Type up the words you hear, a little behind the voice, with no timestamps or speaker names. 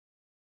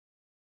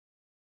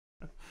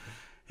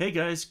Hey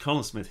guys,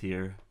 Colin Smith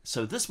here.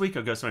 So this week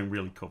I've got something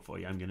really cool for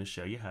you. I'm going to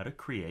show you how to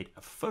create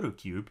a photo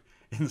cube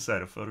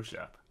inside of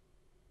Photoshop.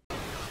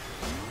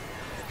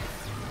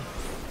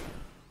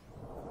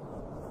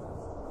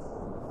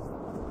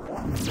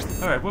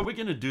 Alright, what we're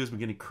going to do is we're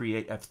going to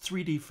create a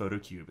 3D photo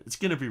cube. It's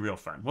going to be real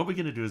fun. What we're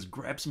going to do is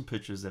grab some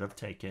pictures that I've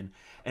taken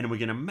and we're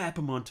going to map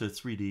them onto a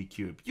 3D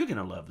cube. You're going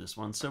to love this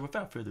one, so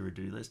without further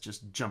ado, let's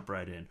just jump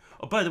right in.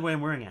 Oh, by the way,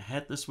 I'm wearing a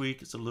hat this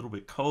week. It's a little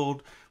bit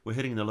cold. We're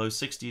hitting the low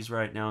 60s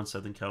right now in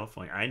Southern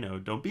California. I know,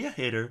 don't be a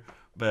hater,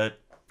 but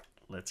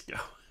let's go.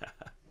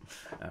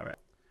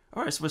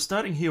 Alright, so we're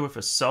starting here with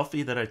a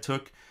selfie that I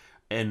took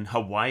in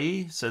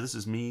Hawaii. So this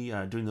is me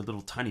doing the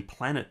little tiny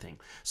planet thing.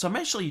 So I'm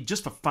actually,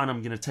 just for fun,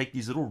 I'm going to take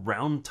these little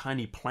round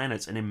tiny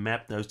planets and then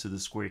map those to the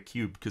square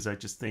cube because I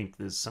just think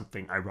there's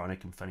something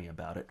ironic and funny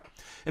about it.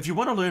 If you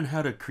want to learn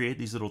how to create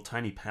these little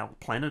tiny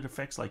planet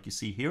effects like you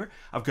see here,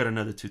 I've got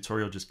another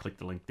tutorial. Just click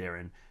the link there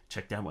and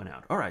check that one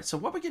out. Alright, so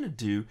what we're going to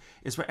do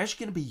is we're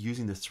actually going to be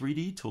using the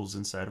 3D tools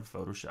inside of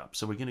Photoshop.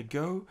 So we're going to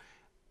go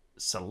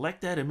select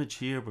that image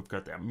here. We've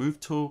got that move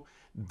tool.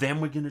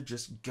 Then we're going to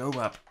just go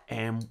up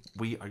and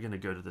we are going to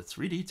go to the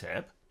 3D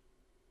tab.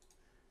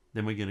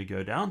 Then we're going to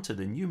go down to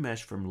the new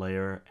mesh from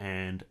layer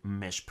and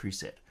mesh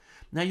preset.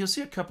 Now you'll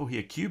see a couple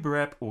here, cube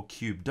wrap or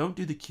cube. Don't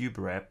do the cube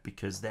wrap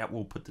because that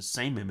will put the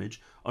same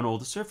image on all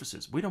the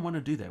surfaces. We don't want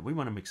to do that. We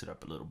want to mix it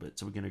up a little bit.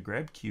 So we're going to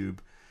grab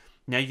cube.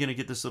 Now you're going to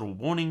get this little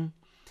warning.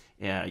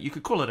 Yeah, you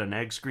could call it a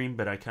nag screen,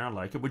 but I kind of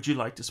like it. Would you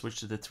like to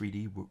switch to the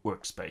 3D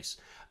workspace?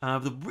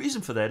 The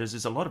reason for that is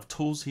there's a lot of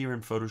tools here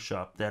in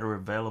Photoshop that are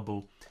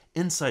available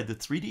inside the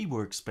 3D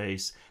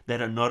workspace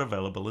that are not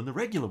available in the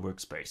regular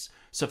workspace.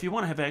 So if you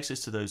want to have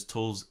access to those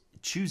tools,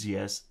 choose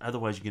yes.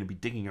 Otherwise, you're going to be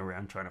digging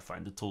around trying to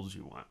find the tools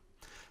you want.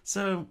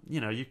 So,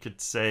 you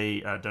could say,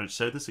 don't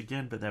show this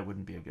again, but that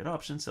wouldn't be a good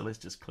option. So let's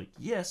just click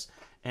yes.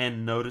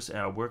 And notice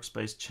our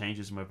workspace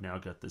changes and we've now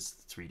got this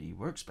 3D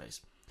workspace.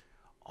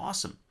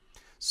 Awesome.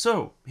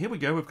 So here we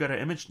go, we've got our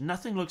image.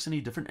 Nothing looks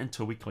any different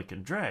until we click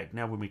and drag.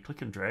 Now when we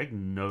click and drag,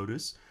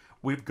 notice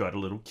we've got a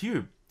little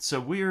cube. So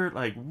we're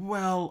like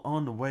well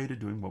on the way to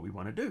doing what we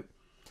want to do.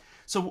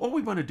 So what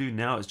we want to do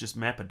now is just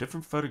map a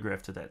different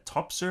photograph to that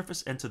top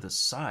surface and to the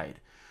side.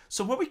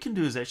 So what we can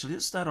do is actually,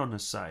 let's start on the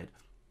side.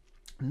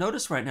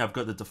 Notice right now I've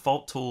got the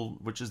default tool,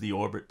 which is the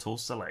orbit tool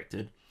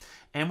selected.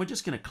 And we're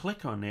just going to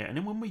click on there. And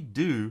then when we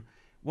do,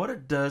 what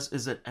it does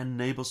is it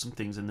enables some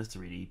things in the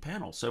 3D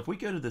panel. So if we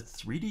go to the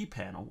 3D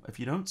panel, if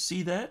you don't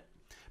see that,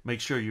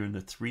 make sure you're in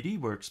the 3D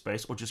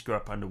workspace or just go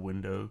up under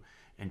window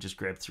and just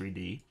grab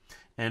 3D.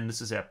 And this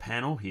is our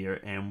panel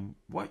here. And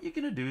what you're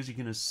going to do is you're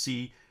going to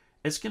see,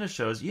 it's going to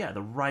show us, yeah,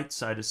 the right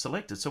side is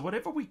selected. So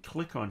whatever we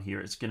click on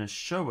here, it's going to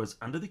show us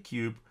under the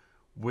cube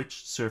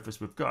which surface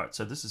we've got.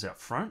 So this is our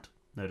front.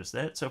 Notice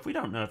that. So if we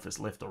don't know if it's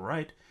left or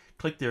right,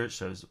 click there, it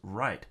shows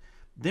right.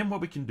 Then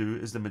what we can do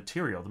is the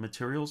material. The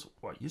material's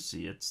what you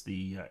see. It's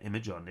the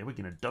image on there. We're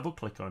going to double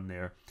click on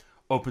there.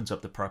 Opens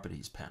up the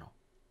properties panel.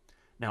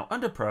 Now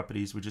under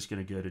properties, we're just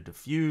going to go to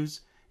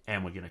diffuse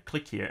and we're going to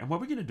click here. And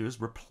what we're going to do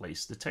is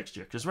replace the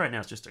texture because right now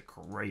it's just a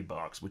gray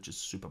box, which is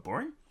super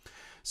boring.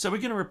 So we're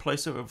going to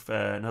replace it with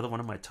another one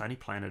of my tiny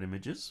planet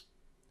images.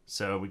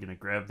 So we're going to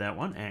grab that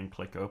one and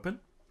click open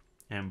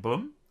and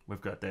boom,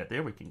 we've got that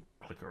there. We can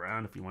click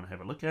around if you want to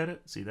have a look at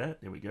it. See that?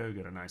 There we go. We've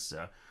got a nice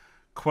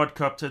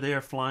quadcopter there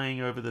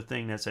flying over the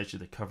thing. That's actually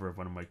the cover of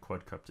one of my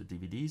quadcopter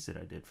DVDs that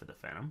I did for the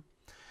Phantom.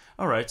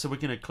 Alright, so we're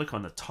going to click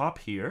on the top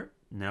here.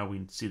 Now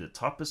we see the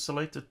top is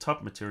selected,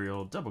 top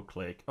material, double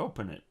click,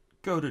 open it,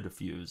 go to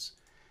diffuse,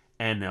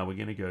 and now we're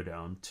going to go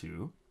down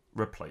to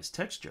replace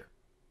texture.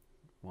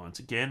 Once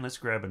again, let's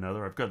grab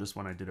another. I've got this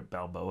one I did at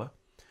Balboa.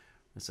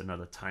 It's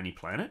another tiny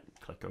planet.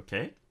 Click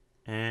OK,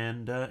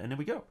 and there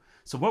we go.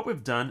 So what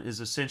we've done is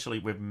essentially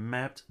we've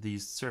mapped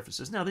these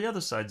surfaces. Now the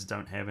other sides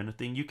don't have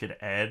anything. You could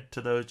add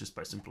to those just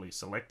by simply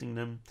selecting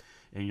them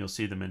and you'll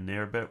see them in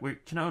there. But we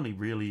can only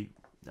really,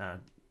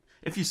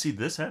 if you see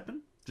this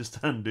happen, just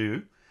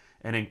undo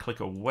and then click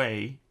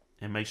away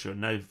and make sure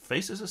no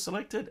faces are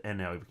selected. And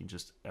now we can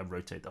just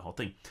rotate the whole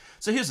thing.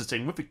 So here's the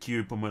thing with a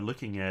cube, when we're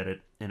looking at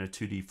it in a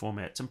 2D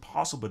format, it's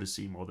impossible to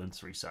see more than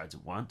 3 sides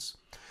at once.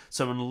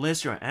 So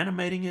unless you're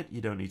animating it, you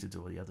don't need to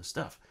do all the other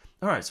stuff.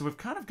 All right, so we've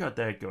kind of got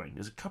that going.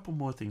 There's a couple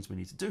more things we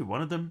need to do.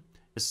 One of them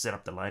is set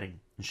up the lighting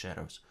and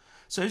shadows.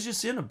 So as you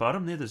see on the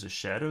bottom there's a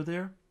shadow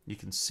there. You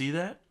can see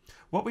that.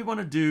 What we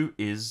want to do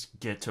is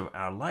get to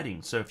our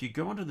lighting. So if you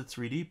go onto the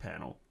 3D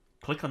panel,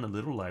 click on the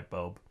little light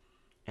bulb,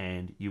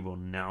 and you will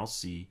now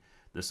see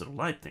this little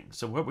light thing.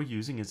 So what we're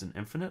using is an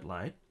infinite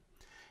light,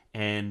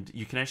 and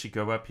you can actually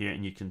go up here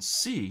and you can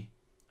see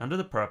under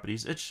the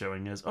properties, it's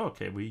showing us, oh,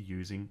 okay, we're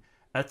using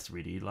a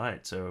 3D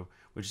light. So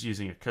we're just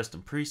using a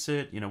custom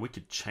preset. We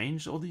could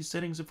change all these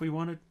settings if we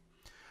wanted,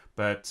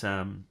 but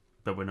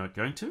we're not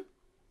going to.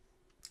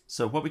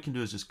 So what we can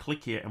do is just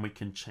click here and we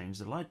can change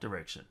the light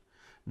direction.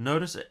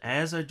 Notice that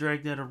as I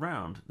drag that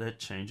around, that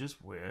changes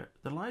where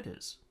the light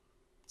is.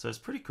 So it's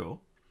pretty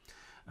cool.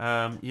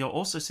 You'll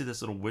also see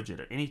this little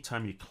widget. At any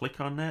time you click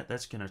on that,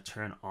 that's going to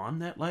turn on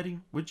that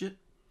lighting widget.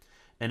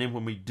 And then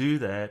when we do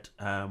that,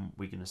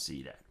 we're going to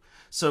see that.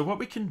 So what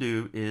we can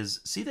do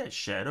is see that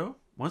shadow.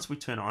 Once we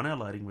turn on our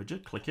lighting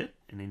widget, click it,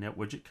 and then that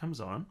widget comes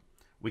on.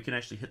 We can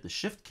actually hit the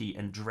shift key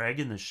and drag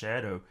in the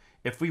shadow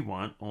if we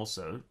want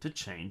also to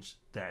change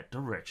that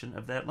direction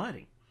of that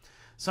lighting.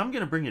 So I'm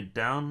going to bring it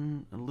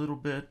down a little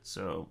bit,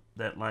 so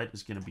that light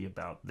is going to be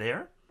about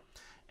there,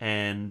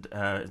 and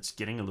it's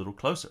getting a little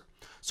closer.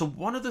 So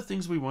one of the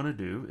things we want to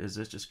do is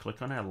just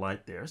click on our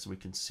light there so we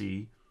can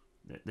see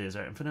that there's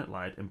our infinite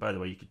light. And by the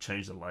way, you could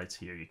change the lights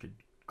here. You could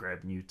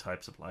grab new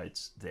types of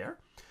lights there.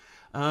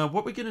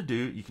 What we're going to do,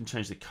 you can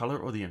change the color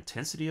or the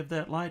intensity of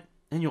that light,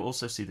 and you'll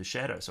also see the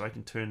shadow. So I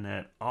can turn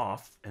that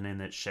off, and then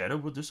that shadow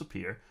will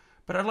disappear.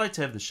 But I'd like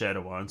to have the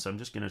shadow on, so I'm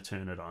just going to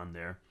turn it on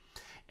there.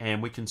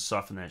 And we can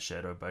soften that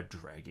shadow by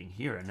dragging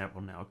here, and that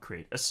will now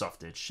create a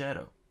soft edge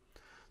shadow.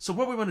 So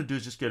what we want to do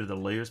is just go to the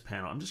layers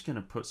panel. I'm just going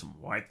to put some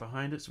white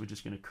behind it. So we're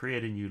just going to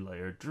create a new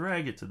layer,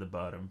 drag it to the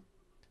bottom,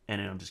 and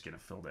then I'm just going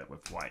to fill that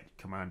with white.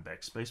 Command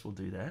backspace will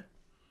do that.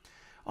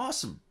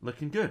 Awesome,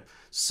 looking good.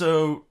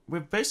 So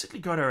we've basically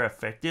got our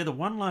effect there. The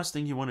one last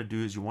thing you want to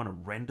do is you want to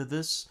render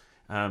this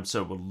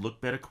so it will look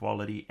better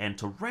quality. And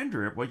to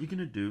render it, what you're going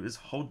to do is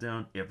hold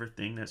down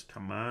everything. That's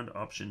Command,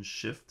 Option,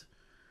 Shift,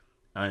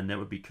 and that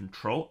would be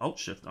Control, Alt,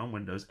 Shift on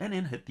Windows, and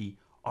then hit the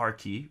R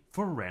key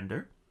for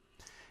render.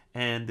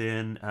 And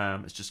then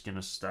it's just going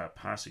to start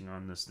passing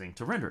on this thing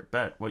to render it.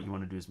 But what you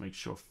want to do is make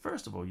sure,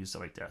 first of all, you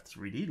select our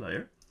 3D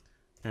layer,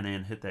 and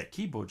then hit that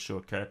keyboard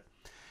shortcut.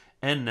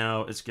 And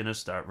now it's going to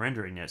start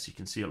rendering that. So you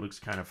can see it looks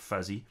kind of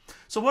fuzzy.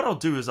 So what I'll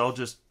do is I'll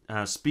just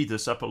speed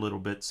this up a little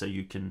bit so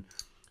you can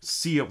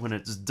see it when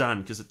it's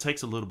done, because it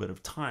takes a little bit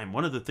of time.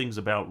 One of the things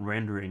about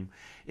rendering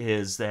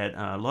is that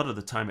a lot of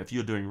the time, if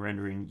you're doing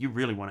rendering, you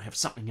really want to have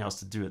something else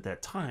to do at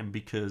that time,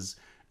 because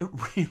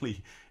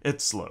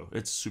it's slow.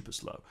 It's super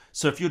slow.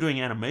 So if you're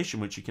doing animation,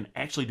 which you can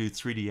actually do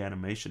 3D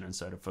animation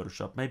inside of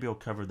Photoshop, maybe I'll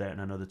cover that in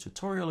another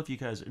tutorial if you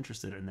guys are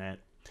interested in that.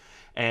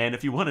 And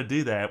if you want to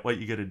do that, what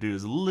you got to do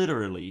is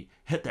literally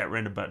hit that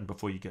render button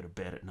before you go to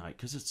bed at night,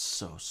 because it's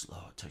so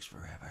slow. It takes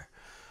forever.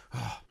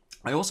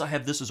 I also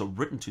have this as a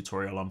written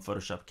tutorial on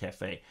Photoshop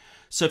Cafe.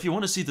 So if you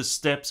want to see the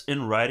steps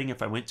in writing,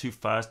 if I went too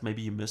fast,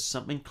 maybe you missed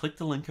something, click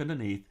the link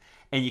underneath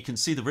and you can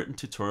see the written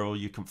tutorial.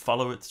 You can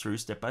follow it through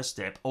step by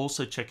step.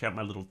 Also check out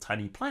my little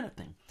tiny planet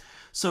thing.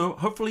 So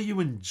hopefully you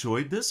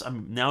enjoyed this.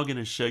 I'm now going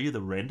to show you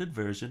the rendered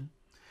version.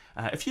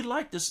 If you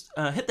like this,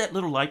 hit that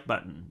little like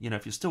button. You know,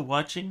 if you're still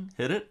watching,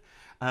 hit it.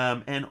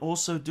 And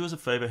also do us a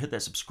favor, hit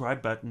that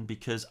subscribe button,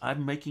 because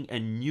I'm making a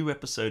new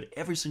episode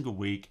every single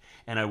week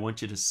and I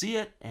want you to see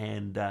it.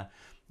 And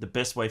the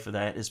best way for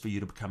that is for you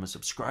to become a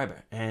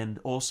subscriber. And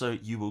also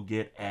you will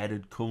get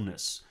added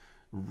coolness,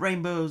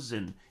 rainbows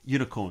and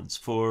unicorns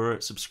for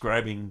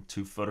subscribing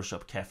to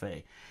Photoshop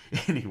Cafe.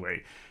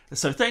 Anyway,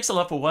 so thanks a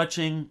lot for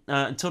watching.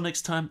 Until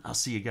next time, I'll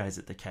see you guys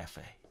at the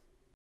cafe.